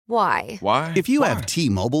Why? Why? If you have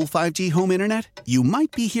T-Mobile 5G home internet, you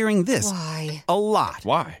might be hearing this Why? a lot.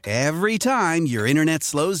 Why? Every time your internet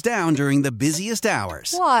slows down during the busiest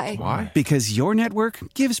hours. Why? Why? Because your network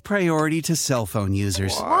gives priority to cell phone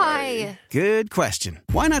users. Why? Good question.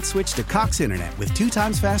 Why not switch to Cox Internet with 2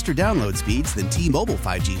 times faster download speeds than T-Mobile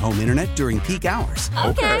 5G home internet during peak hours?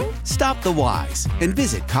 Okay. Stop the whys and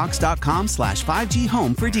visit cox.com/5G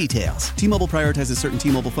home for details. T-Mobile prioritizes certain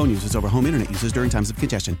T-Mobile phone users over home internet users during times of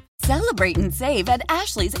congestion. Celebrate and save at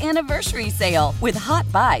Ashley's Anniversary Sale. With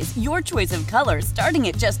Hot Buys, your choice of colors starting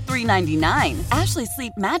at just $3.99. Ashley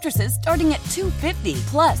Sleep mattresses starting at $2.50.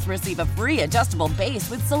 Plus, receive a free adjustable base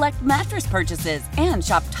with select mattress purchases. And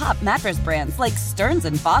shop top mattress brands like Stearns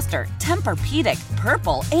 & Foster, Tempur-Pedic,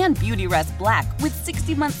 Purple, and Beautyrest Black with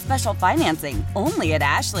 60-month special financing. Only at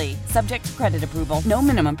Ashley. Subject to credit approval. No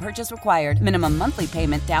minimum purchase required. Minimum monthly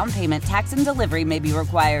payment, down payment, tax, and delivery may be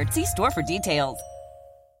required. See store for details.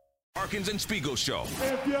 Parkins and Spiegel Show.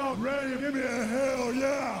 If y'all ready, give me a hell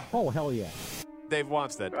yeah. Oh, hell yeah. Dave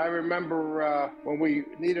Wanstead. I remember when we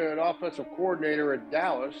needed an offensive coordinator at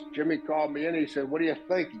Dallas, Jimmy called me in. He said, "What do you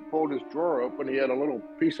think?" He pulled his drawer open. He had a little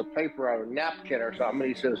piece of paper out of a napkin or something.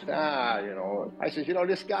 He says, I said,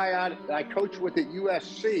 this guy I coached with at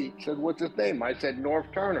USC. He said, "What's his name?" I said, "North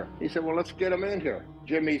Turner." He said, "Well, let's get him in here."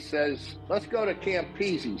 Jimmy says, "Let's go to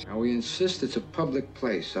Campese's." Now, we insist it's a public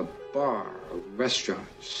place, a bar, a restaurant,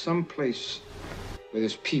 someplace where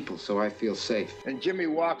there's people, so I feel safe. And Jimmy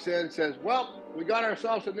walks in and says, "Well, we got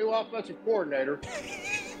ourselves a new offensive coordinator."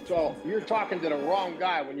 So you're talking to the wrong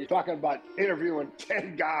guy when you're talking about interviewing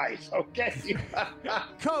 10 guys, okay?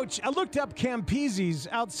 Coach, I looked up Campese's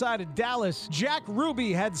outside of Dallas. Jack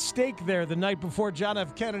Ruby had steak there the night before John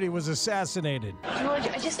F. Kennedy was assassinated. George,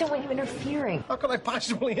 I just don't want you interfering. How could I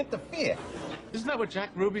possibly interfere? Isn't that what Jack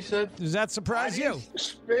Ruby said? Does that surprise you?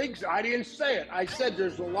 Spiggs, I didn't say it. I said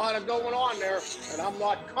there's a lot of going on there, and I'm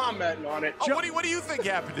not commenting on it. Oh, what do you think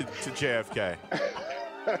happened to JFK?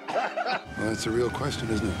 Well, that's a real question,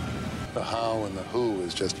 isn't it? The how and the who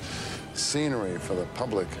is just scenery for the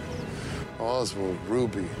public. Oswald,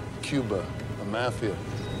 Ruby, Cuba, the mafia.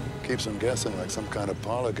 Keeps them guessing like some kind of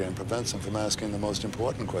parlor game, prevents them from asking the most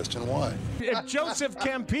important question, why? If Joseph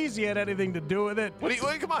Campese had anything to do with it.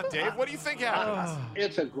 Come on, Dave. What do you think happened?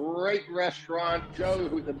 It's a great restaurant. Joe,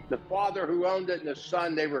 the father who owned it, and the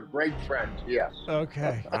son, they were great friends, yes.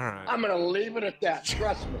 Okay. All right. I'm going to leave it at that.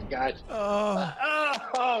 Trust me, guys.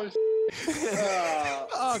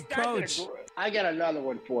 Coach. I got another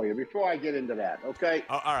one for you before I get into that, okay?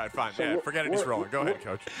 All right, fine. So Yeah, forget it. He's rolling. Go ahead,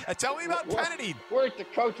 Coach. Tell me about Kennedy. We're at the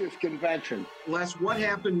coaches' convention. Les, what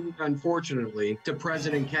happened, unfortunately, to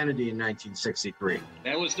President Kennedy in 1963?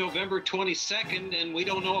 That was November 22nd, and we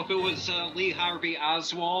don't know if it was Lee Harvey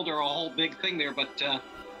Oswald or a whole big thing there, but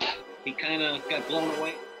he kind of got blown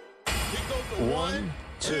away. He goes to 1,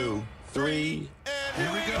 2, 3. And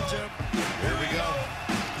here we go, Jim. Here we go.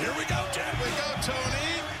 Here we go, Jim. Here we go, Tony.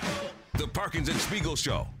 The Parkins and Spiegel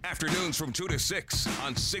Show. Afternoons from 2 to 6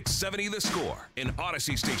 on 670 The Score in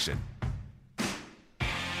Odyssey Station.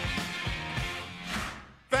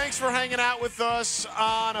 Thanks for hanging out with us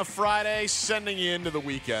on a Friday, sending you into the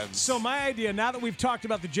weekend. So my idea, now that we've talked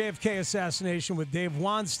about the JFK assassination with Dave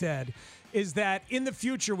Wanstead, is that in the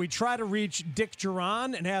future we try to reach Dick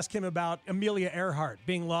Duran and ask him about Amelia Earhart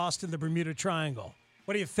being lost in the Bermuda Triangle.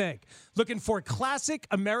 What do you think? Looking for classic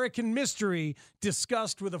American mystery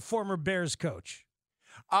discussed with a former Bears coach.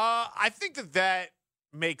 I think that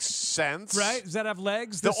makes sense. Right? Does that have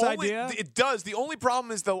legs, this idea? It does. The only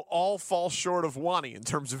problem is they'll all fall short of Wani in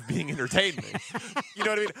terms of being entertaining. You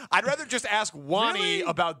know what I mean? I'd rather just ask Wani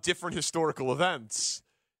about different historical events.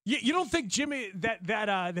 You don't think Jimmy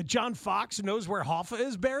that John Fox knows where Hoffa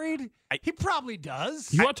is buried? He probably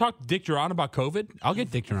does. You want to talk to Dick Duran about COVID? I'll get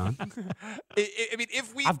Dick Duran.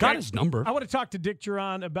 I've got his number. I want to talk to Dick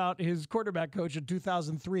Duran about his quarterback coach in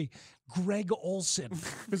 2003, Greg Olson,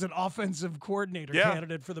 who's an offensive coordinator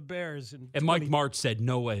candidate for the Bears. And Mike Martz said,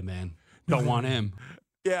 "No way, man. Don't want him."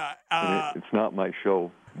 Yeah. It's not my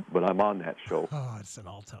show, but I'm on that show. Oh, it's an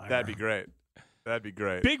all-timer. That'd be great. That'd be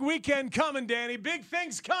great. Big weekend coming, Danny. Big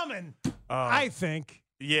things coming, I think.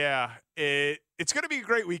 Yeah, it's going to be a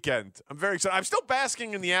great weekend. I'm very excited. I'm still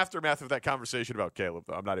basking in the aftermath of that conversation about Caleb,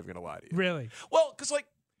 though. I'm not even going to lie to you. Really? Well, because, I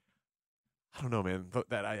don't know, man.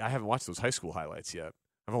 I haven't watched those high school highlights yet.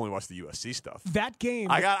 I've only watched the USC stuff. That game.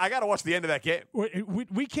 I got to watch the end of that game.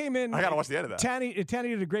 We came in. I got to watch the end of that. Tanny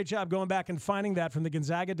did a great job going back and finding that from the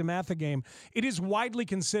Gonzaga-DeMatha game. It is widely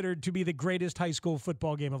considered to be the greatest high school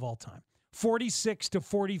football game of all time.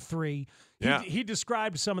 46-43. Yeah. He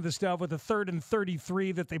described some of the stuff with a 3rd and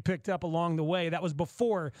 33 that they picked up along the way. That was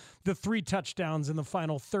before the 3 touchdowns in the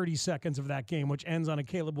final 30 seconds of that game, which ends on a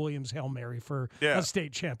Caleb Williams Hail Mary for a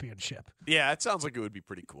state championship. Yeah, it sounds like it would be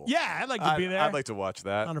pretty cool. Yeah, I'd like to be there. I'd like to watch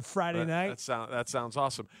that on a Friday night. That sounds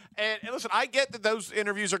awesome. And listen, I get that those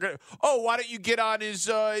interviews are good. Oh, why don't you get on his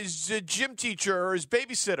gym teacher or his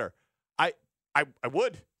babysitter? I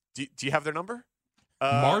would. Do you have their number?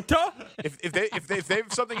 Marta? If they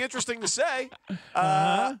have something interesting to say,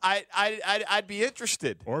 I'd be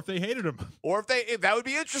interested. Or if they hated him. Or if that would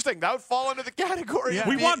be interesting. That would fall into the category.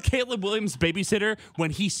 We want Caleb Williams' babysitter when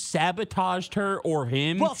he sabotaged her or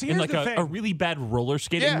him in like a really bad roller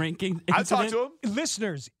skating ranking incident. I'd talk to him.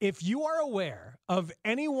 Listeners, if you are aware of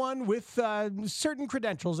anyone with certain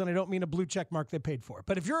credentials, and I don't mean a blue check mark they paid for,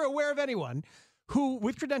 but if you're aware of anyone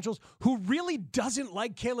with credentials who really doesn't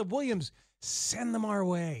like Caleb Williams, send them our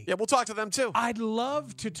way. Yeah, we'll talk to them too. I'd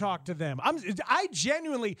love to talk to them. I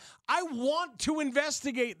genuinely want to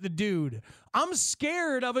investigate the dude. I'm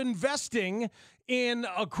scared of investing in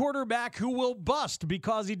a quarterback who will bust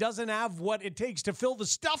because he doesn't have what it takes to fill the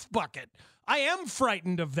stuff bucket. I am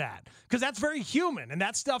frightened of that because that's very human and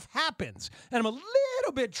that stuff happens. And I'm a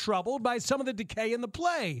little bit troubled by some of the decay in the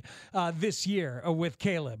play this year with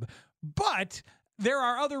Caleb. But there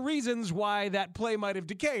are other reasons why that play might have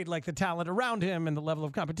decayed, like the talent around him and the level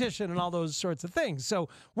of competition and all those sorts of things. So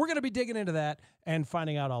we're going to be digging into that and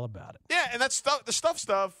finding out all about it. Yeah, and that's the stuff,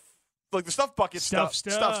 like the stuff bucket stuff.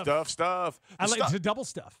 I like the double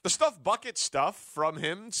stuff. The stuff bucket stuff from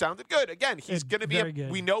him sounded good. Again, he's going to be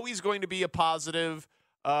good. We know he's going to be a positive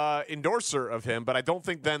endorser of him, but I don't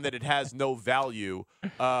think then that it has no value.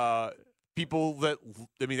 That's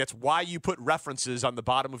why you put references on the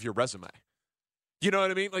bottom of your resume. You know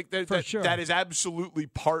what I mean? Like that is absolutely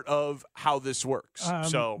part of how this works.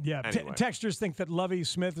 Anyway. Texters think that Lovie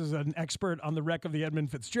Smith is an expert on the wreck of the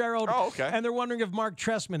Edmund Fitzgerald. Oh, okay. And they're wondering if Mark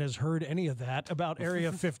Trestman has heard any of that about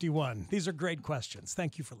Area 51. These are great questions.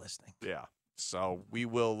 Thank you for listening. Yeah. So we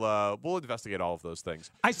will we'll investigate all of those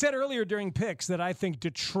things. I said earlier during picks that I think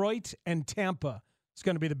Detroit and Tampa is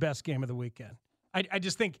going to be the best game of the weekend. I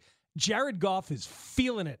just think Jared Goff is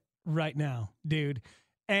feeling it right now, dude.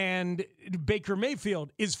 And Baker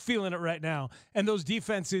Mayfield is feeling it right now. And those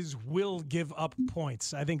defenses will give up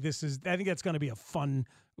points. I think that's going to be a fun,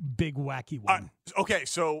 big, wacky one. Okay,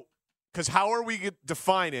 so because how are we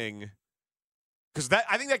defining? Because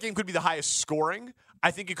I think that game could be the highest scoring.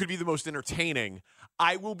 I think it could be the most entertaining.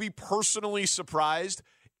 I will be personally surprised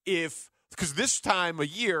because this time of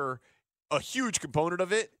year, a huge component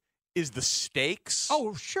of it is the stakes.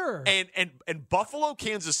 Oh, sure. And Buffalo,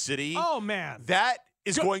 Kansas City. Oh, man. That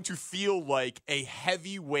is going to feel like a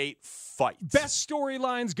heavyweight fight. Best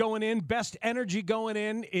storylines going in, best energy going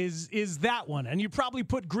in is that one. And you probably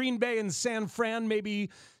put Green Bay and San Fran maybe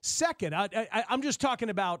second. I'm just talking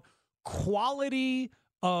about quality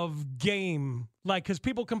of game. Like, because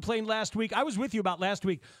people complained last week. I was with you about last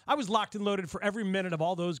week. I was locked and loaded for every minute of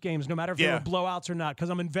all those games, no matter if they were blowouts or not, because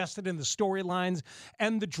I'm invested in the storylines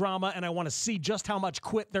and the drama, and I want to see just how much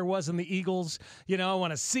quit there was in the Eagles. You know, I want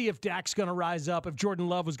to see if Dak's going to rise up, if Jordan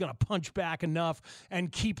Love was going to punch back enough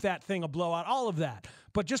and keep that thing a blowout, all of that.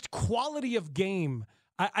 But just quality of game,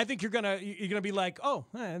 I think you're gonna be like, oh,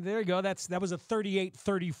 there you go. That was a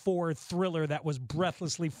 38-34 thriller that was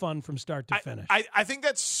breathlessly fun from start to finish. I think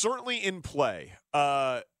that's certainly in play.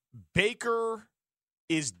 Baker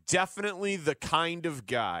is definitely the kind of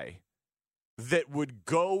guy that would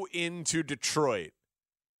go into Detroit,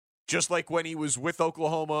 just like when he was with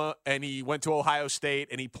Oklahoma and he went to Ohio State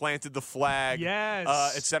and he planted the flag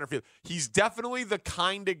at center field. He's definitely the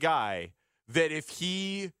kind of guy that if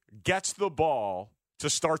he gets the ball to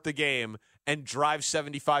start the game and drive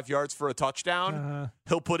 75 yards for a touchdown,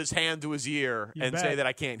 he'll put his hand to his ear and say that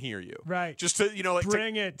I can't hear you. Right. Just to,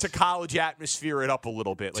 bring it to college atmosphere it up a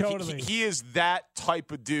little bit. Like totally. He is that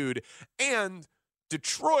type of dude. And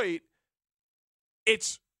Detroit,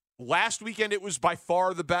 last weekend it was by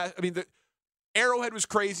far the best. I mean, the Arrowhead was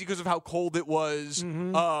crazy because of how cold it was.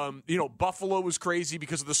 Mm-hmm. Buffalo was crazy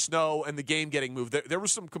because of the snow and the game getting moved. There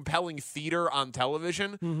was some compelling theater on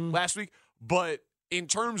television last week, but in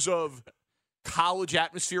terms of college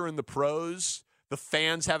atmosphere in the pros, the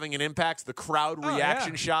fans having an impact, the crowd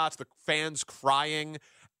reaction shots, the fans crying,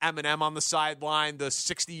 Eminem on the sideline, the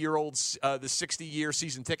 60-year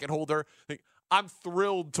season ticket holder. I'm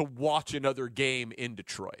thrilled to watch another game in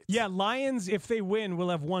Detroit. Yeah, Lions, if they win,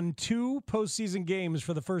 will have won 2 postseason games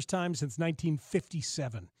for the first time since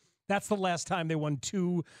 1957. That's the last time they won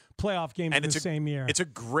 2 playoff games in the same year. It's a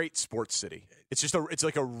great sports city. It's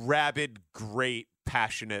like a rabid, great,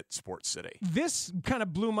 passionate sports city. This kind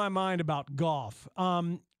of blew my mind about Goff.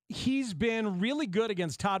 He's been really good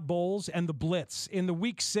against Todd Bowles and the Blitz. In the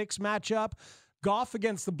Week 6 matchup, Goff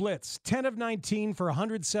against the Blitz, 10 of 19 for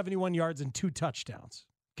 171 yards and 2 touchdowns.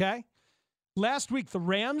 Okay? Last week, the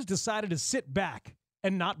Rams decided to sit back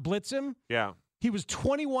and not blitz him. Yeah. He was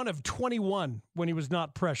 21 of 21 when he was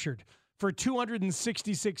not pressured for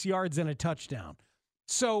 266 yards and a touchdown.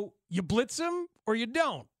 So you blitz him or you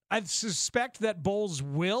don't. I suspect that Bowles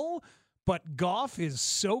will, but Goff is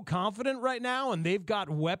so confident right now, and they've got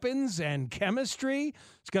weapons and chemistry.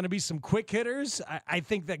 It's going to be some quick hitters. I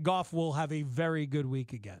think that Goff will have a very good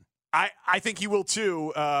week again. I think he will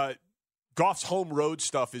too. Goff's home road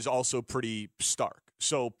stuff is also pretty stark.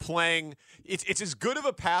 So playing, it's as good of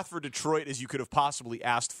a path for Detroit as you could have possibly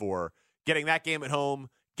asked for. Getting that game at home,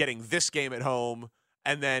 getting this game at home,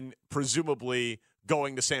 and then presumably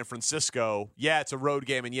going to San Francisco. Yeah, it's a road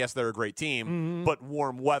game, and yes, they're a great team, but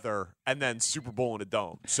warm weather, and then Super Bowl in a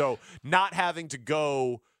dome. So not having to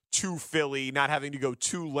go to Philly, not having to go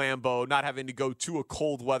to Lambeau, not having to go to a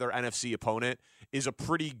cold weather NFC opponent is a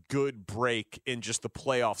pretty good break in just the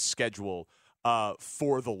playoff schedule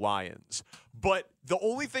for the Lions. But the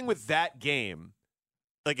only thing with that game,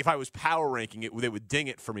 like if I was power ranking it, they would ding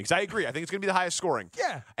it for me. Because I agree. I think it's going to be the highest scoring.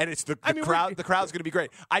 Yeah. And it's the crowd. The crowd's going to be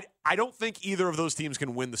great. I don't think either of those teams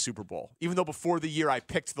can win the Super Bowl, even though before the year I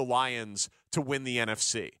picked the Lions to win the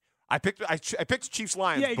NFC. I picked Chiefs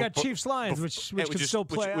Lions. Yeah, you got Chiefs Lions, which could still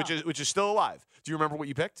play out. Which is still alive. Do you remember what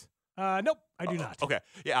you picked? Nope, I do not. Okay.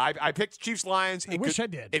 Yeah, I picked Chiefs Lions. I wish I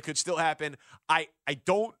did. It could still happen. I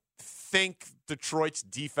don't think Detroit's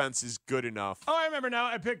defense is good enough. Oh, I remember now.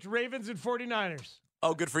 I picked Ravens and 49ers.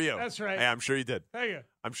 Oh, good for you. That's right. Hey, I'm sure you did. Thank you.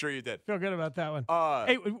 I'm sure you did. Feel good about that one.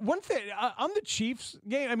 Hey, one thing on the Chiefs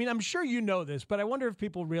game, I mean, I'm sure you know this, but I wonder if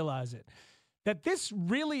people realize it, that this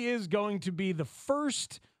really is going to be the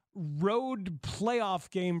first road playoff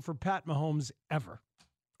game for Pat Mahomes ever.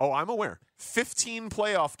 Oh, I'm aware. 15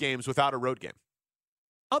 playoff games without a road game.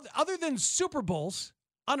 Other than Super Bowls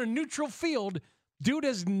on a neutral field, dude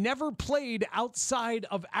has never played outside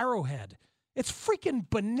of Arrowhead. It's freaking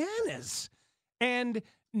bananas. And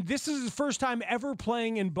this is his first time ever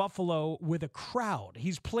playing in Buffalo with a crowd.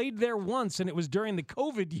 He's played there once, and it was during the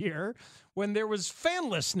COVID year when there was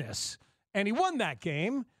fanlessness. And he won that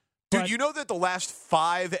game. Dude, you know that the last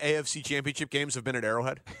 5 AFC Championship games have been at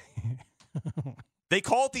Arrowhead? They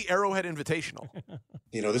call it the Arrowhead Invitational.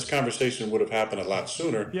 You know, this conversation would have happened a lot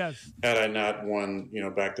sooner had I not won,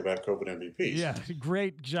 back-to-back COVID MVPs. Yeah,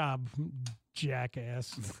 great job,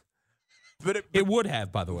 jackass. But it would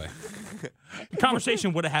have, by the way. The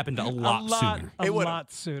conversation would have happened a lot sooner. A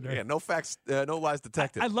lot sooner. Yeah, no facts, no lies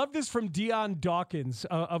detected. I love this from Deion Dawkins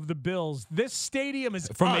of the Bills. This stadium is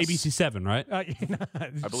from us. ABC 7, right? I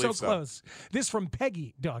believe so. Close. This from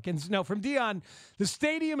Peggy Dawkins. No, from Deion. The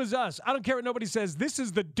stadium is us. I don't care what nobody says. This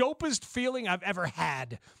is the dopest feeling I've ever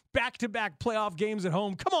had. Back-to-back playoff games at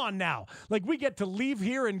home. Come on now. Like, we get to leave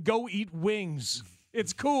here and go eat wings.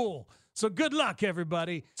 It's cool. So good luck,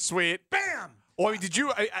 everybody. Sweet. Bam! Well, I mean,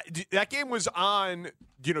 that game was on,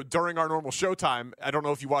 during our normal showtime. I don't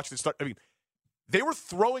know if you watched it start. I mean, they were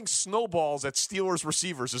throwing snowballs at Steelers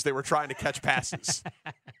receivers as they were trying to catch passes.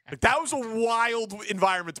 That was a wild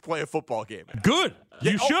environment to play a football game. Good.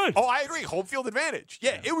 You should. Oh, I agree. Home field advantage.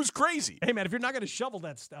 Yeah, it was crazy. Hey, man, if you're not going to shovel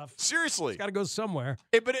that stuff. Seriously. It's got to go somewhere.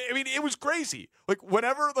 But, I mean, it was crazy. Like,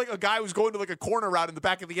 whenever a guy was going to, a corner route in the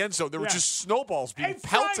back of the end zone, there were just snowballs being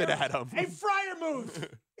pelted at him. Hey, Fryer move.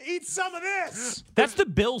 Eat some of this. That's the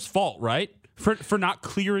Bills' fault, right? For not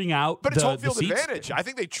clearing out But it's home the field seats? advantage. I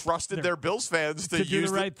think they trusted their Bills fans to do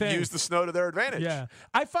the right thing. use the snow to their advantage. Yeah.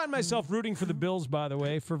 I find myself rooting for the Bills, by the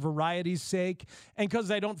way, for variety's sake, and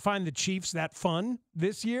because I don't find the Chiefs that fun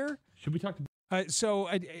this year. Should we talk to I'd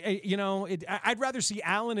rather see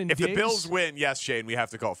Allen and If Diggs. the Bills win, yes, Shane, we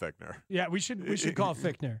have to call Fichtner. Yeah, we should call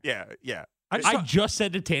Fichtner. Yeah. I just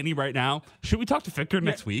said to Tanny right now, should we talk to Fichtner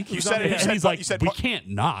next week? You said it. And he's like, we can't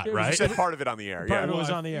not, right? You said part of it on the air. Part of it was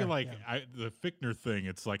I on the air. feel like the Fichtner thing,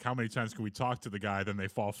 it's like, how many times can we talk to the guy, then they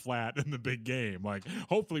fall flat in the big game? Like,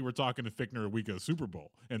 hopefully we're talking to Fichtner a week of the Super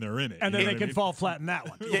Bowl, and they're in it. And then they can fall flat in that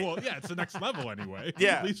one. Well, yeah, it's the next level anyway.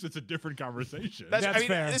 Yeah. At least it's a different conversation. That's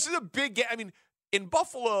fair. This is a big game. I mean, in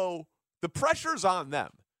Buffalo, the pressure's on them.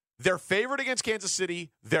 They're favored against Kansas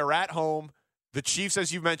City. They're at home. The Chiefs,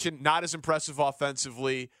 as you mentioned, not as impressive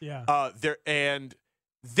offensively. Yeah. There's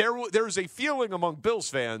a feeling among Bills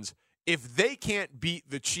fans, if they can't beat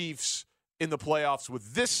the Chiefs in the playoffs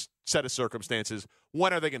with this set of circumstances,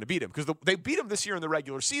 when are they going to beat them? Because they beat them this year in the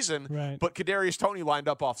regular season, right. but Kadarius Toney lined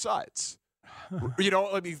up offsides. You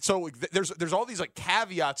know, I mean, so like, there's all these like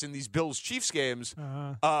caveats in these Bills-Chiefs games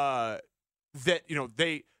that, you know,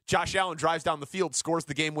 Josh Allen drives down the field, scores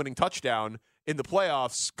the game-winning touchdown in the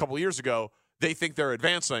playoffs a couple of years ago. They think they're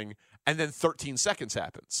advancing, and then 13 seconds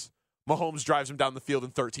happens. Mahomes drives him down the field in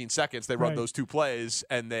 13 seconds. They run those two plays,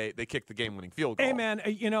 and they kick the game-winning field goal. Hey, man,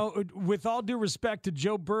 you know, with all due respect to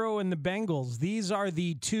Joe Burrow and the Bengals, these are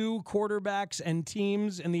the two quarterbacks and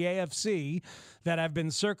teams in the AFC that have been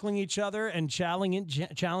circling each other and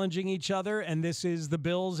challenging each other, and this is the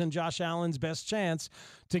Bills and Josh Allen's best chance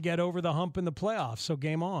to get over the hump in the playoffs, so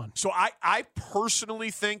game on. So I personally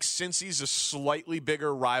think Cincy's a slightly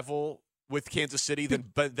bigger rival with Kansas City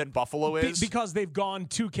than Buffalo is. Because they've gone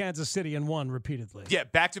to Kansas City and won repeatedly. Yeah,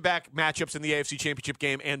 back-to-back matchups in the AFC Championship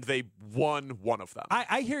game, and they won one of them.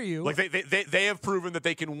 I hear you. Like they have proven that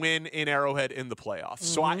they can win in Arrowhead in the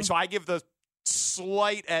playoffs. Mm-hmm. So I give the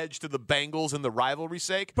slight edge to the Bengals in the rivalry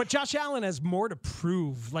sake. But Josh Allen has more to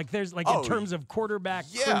prove. Like there's like in terms of quarterback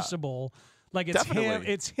crucible, like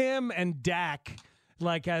it's him and Dak,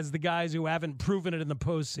 like as the guys who haven't proven it in the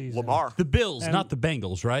postseason. Lamar, the Bills, not the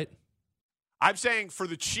Bengals, right? I'm saying for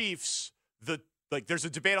the Chiefs, there's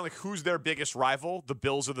a debate on like who's their biggest rival, the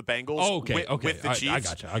Bills or the Bengals. With the Chiefs. I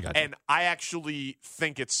got you. And I actually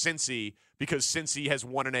think it's Cincy because Cincy has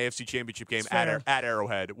won an AFC Championship game at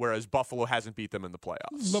Arrowhead, whereas Buffalo hasn't beat them in the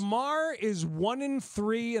playoffs. Lamar is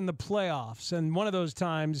 1-3 in the playoffs, and one of those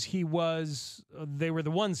times they were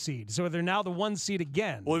the 1 seed. So they're now the 1 seed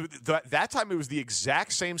again. Well, that time it was the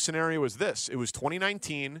exact same scenario as this. It was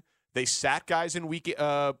 2019. They sat guys in week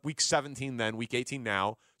 17 then, week 18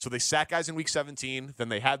 now. So they sat guys in week 17, then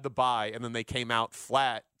they had the bye, and then they came out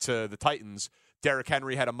flat to the Titans. Derrick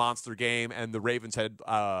Henry had a monster game, and the Ravens had,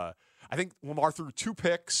 I think Lamar threw 2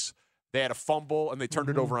 picks. They had a fumble, and they turned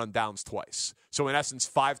it over on downs twice. So in essence,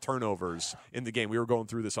 5 turnovers in the game. We were going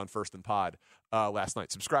through this on First and Pod last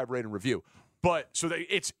night. Subscribe, rate, and review. But so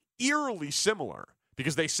it's eerily similar.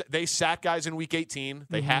 Because they sat guys in week 18.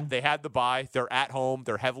 They had the bye. They're at home.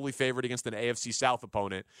 They're heavily favored against an AFC South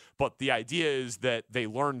opponent. But the idea is that they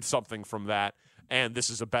learned something from that, and this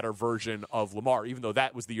is a better version of Lamar, even though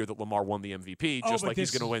that was the year that Lamar won the MVP, just like he's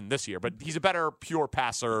going to win this year. But he's a better pure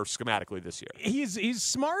passer schematically this year. He's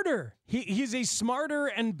smarter. He's a smarter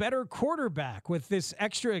and better quarterback with this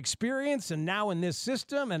extra experience, and now in this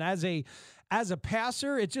system, and as a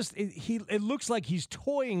passer, it looks like he's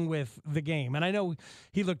toying with the game. And I know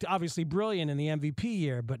he looked obviously brilliant in the MVP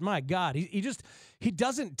year, but my God, he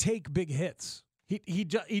doesn't take big hits. He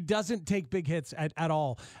doesn't take big hits at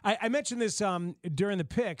all. I mentioned this during the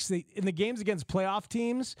picks. In the games against playoff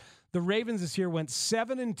teams, the Ravens this year went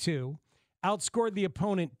 7-2, outscored the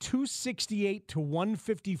opponent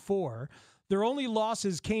 268-154. Their only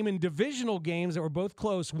losses came in divisional games that were both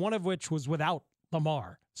close, one of which was without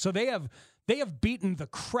Lamar. So they have beaten the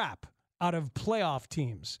crap out of playoff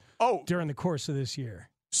teams during the course of this year.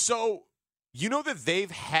 So you know that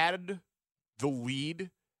they've had the lead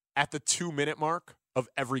at the 2-minute mark of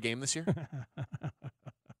every game this year?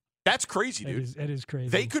 That's crazy, dude. It is crazy.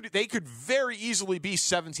 They could very easily be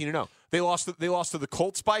 17-0. They lost to the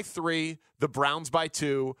Colts by 3, the Browns by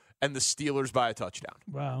 2, and the Steelers by a touchdown.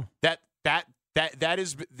 Wow. That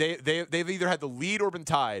is they've either had the lead or been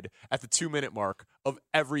tied at the 2-minute mark of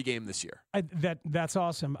every game this year. That's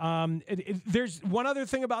awesome. There's one other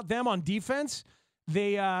thing about them on defense.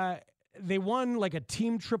 They won like a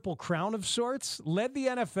team triple crown of sorts. Led the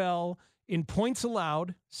NFL in points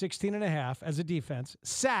allowed, 16.5 as a defense.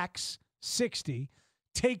 Sacks, 60.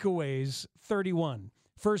 Takeaways, 31.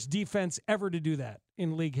 First defense ever to do that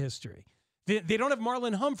in league history. They don't have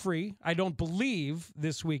Marlon Humphrey, I don't believe,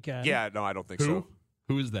 this weekend. Yeah, no, I don't think so.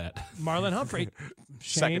 Who is that? Marlon Humphrey.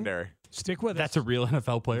 Shane, secondary. Stick with That's us. a real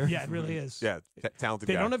NFL player? Yeah, it really is. Yeah, talented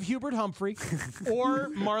They guy. don't have Hubert Humphrey or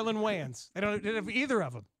Marlon Wayans. They don't have either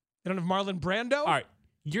of them. They don't have Marlon Brando. All right.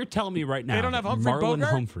 You're telling me right now They don't have Humphrey Marlon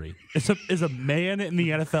Bogart? Humphrey is a man in the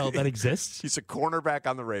NFL that exists? He's a cornerback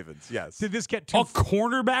on the Ravens, yes. Did this get a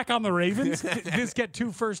cornerback on the Ravens? Did this get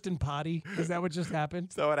 2 first in potty? Is that what just happened?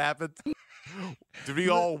 Is that what happened? Did we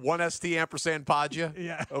all 1ST ampersand pod you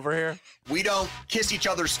over here? We don't kiss each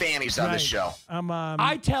other's fannies on this show.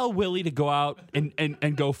 I tell Willie to go out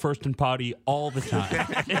and go first and potty all the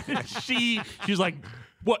time. She's like,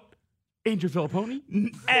 what? Andrew Filipponi?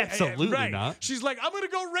 Absolutely right. not. She's like, I'm going to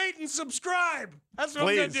go rate and subscribe. That's what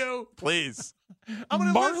I'm going to do. Please. I'm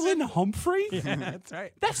going to Marlon Humphrey? Yeah, that's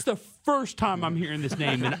right. That's the first time I'm hearing this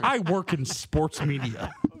name, and I work in sports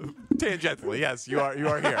media. Tangentially, yes, you are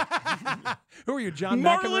here. Who are you, John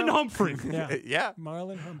Marlon McEnroe? Humphrey. Yeah. Yeah.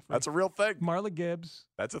 Marlon Humphrey. That's a real thing. Marla Gibbs.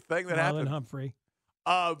 That's a thing that Marlon happened. Humphrey.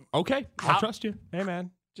 Okay, I'll trust you. Hey,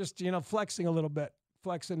 man. Just, flexing a little bit.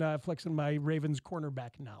 Flexing my Ravens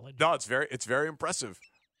cornerback knowledge. No, it's very impressive.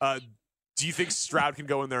 Do you think Stroud can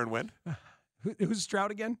go in there and win? Who's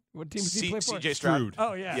Stroud again? What team does he play for? CJ Stroud.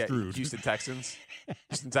 Oh, yeah. Houston Texans.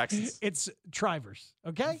 It's Trivers,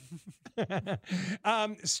 okay?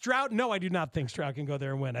 Stroud, no, I do not think Stroud can go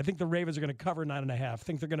there and win. I think the Ravens are going to cover 9.5. I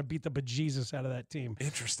think they're going to beat the bejesus out of that team.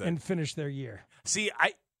 Interesting. And finish their year. See,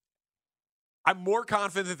 I'm more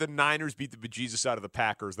confident that the Niners beat the bejesus out of the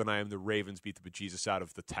Packers than I am the Ravens beat the bejesus out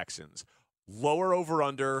of the Texans. Lower over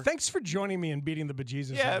under. Thanks for joining me in beating the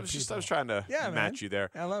bejesus. Yeah, I was trying to match you there.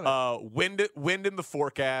 I love it. Wind in the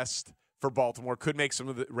forecast for Baltimore could make some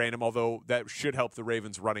of the random, although that should help the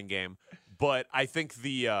Ravens running game. But I think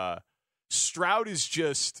the Stroud is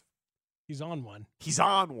just he's on one. He's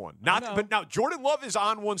on one. But now Jordan Love is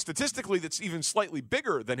on one statistically that's even slightly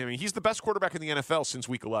bigger than him. I mean, he's the best quarterback in the NFL since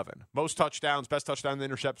week 11. Most touchdowns, best touchdown to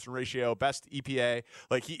interception ratio, best EPA.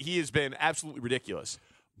 Like he has been absolutely ridiculous.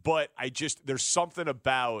 But there's something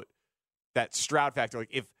about that Stroud factor. Like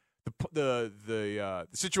if the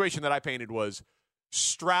situation that I painted was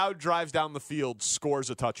Stroud drives down the field, scores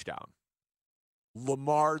a touchdown.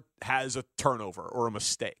 Lamar has a turnover or a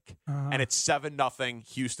mistake, and it's 7-0.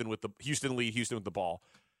 Houston with the ball.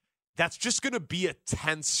 That's just going to be a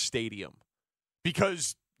tense stadium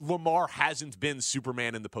because Lamar hasn't been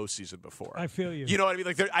Superman in the postseason before. I feel you. You know what I mean?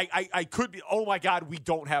 Like I could be. Oh my God, we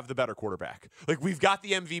don't have the better quarterback. Like we've got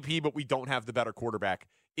the MVP, but we don't have the better quarterback.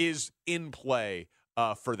 Is in play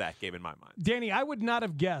for that game in my mind. Danny, I would not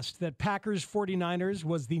have guessed that Packers 49ers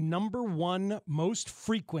was the number one most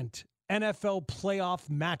frequent NFL playoff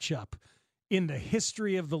matchup in the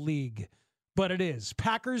history of the league. But it is.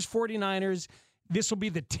 Packers 49ers. This will be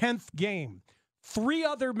the 10th game. 3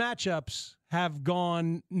 other matchups have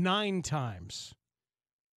gone 9 times.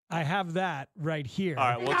 I have that right here.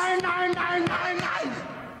 All right, 9.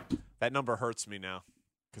 That number hurts me now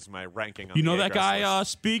because my ranking on you know that guy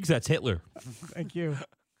Speaks? That's Hitler. Thank you.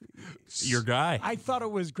 Your guy. I thought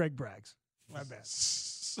it was Greg Braggs. My bad.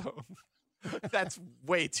 So that's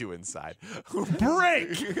way too inside.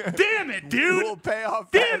 Break! Damn it, dude! We'll pay off.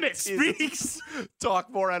 Damn it, Speaks!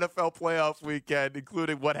 Talk more NFL playoff weekend,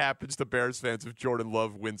 including what happens to Bears fans if Jordan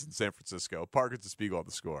Love wins in San Francisco. Parkins and Spiegel on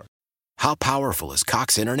The Score. How powerful is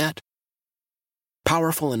Cox Internet?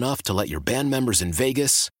 Powerful enough to let your band members in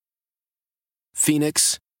Vegas,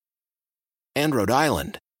 Phoenix, and Rhode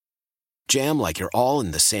Island jam like you're all in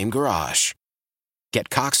the same garage. Get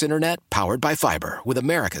Cox Internet powered by fiber with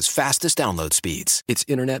America's fastest download speeds. It's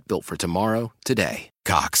internet built for tomorrow, today.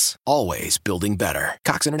 Cox, always building better.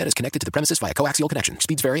 Cox Internet is connected to the premises via coaxial connection.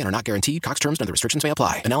 Speeds vary and are not guaranteed. Cox terms and other restrictions may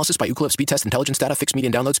apply. Analysis by Ookla of Speed Test Intelligence Data. Fixed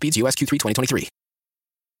median download speeds. US Q3 2023.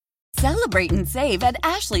 Celebrate and save at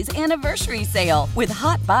Ashley's Anniversary Sale. With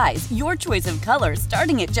Hot Buys, your choice of colors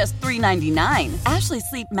starting at just $3.99. Ashley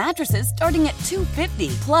Sleep mattresses starting at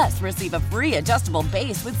 $2.50. Plus, receive a free adjustable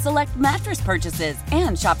base with select mattress purchases.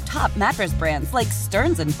 And shop top mattress brands like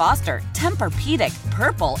Stearns & Foster, Tempur-Pedic,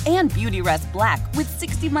 Purple, and Beautyrest Black with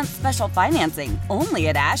 60-month special financing. Only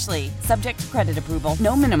at Ashley. Subject to credit approval.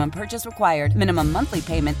 No minimum purchase required. Minimum monthly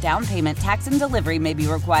payment, down payment, tax, and delivery may be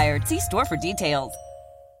required. See store for details.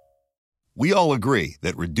 We all agree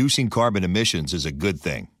that reducing carbon emissions is a good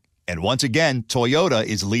thing. And once again, Toyota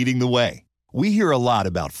is leading the way. We hear a lot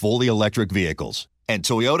about fully electric vehicles, and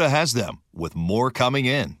Toyota has them, with more coming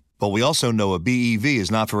in. But we also know a BEV is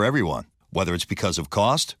not for everyone, whether it's because of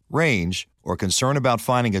cost, range, or concern about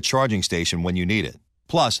finding a charging station when you need it.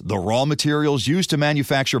 Plus, the raw materials used to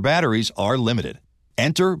manufacture batteries are limited.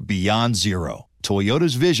 Enter Beyond Zero,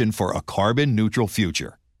 Toyota's vision for a carbon-neutral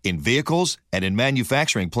future. In vehicles and in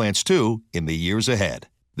manufacturing plants, too, in the years ahead.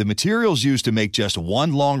 The materials used to make just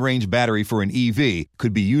one long-range battery for an EV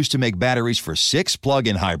could be used to make batteries for 6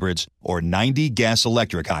 plug-in hybrids or 90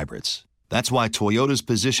 gas-electric hybrids. That's why Toyota's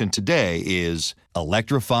position today is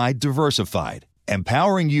electrified, diversified,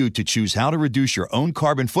 empowering you to choose how to reduce your own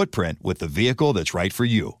carbon footprint with the vehicle that's right for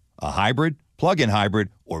you, a hybrid, plug-in hybrid,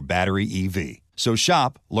 or battery EV. So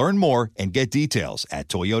shop, learn more, and get details at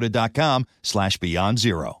toyota.com/beyond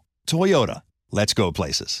zero. Toyota, let's go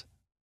places.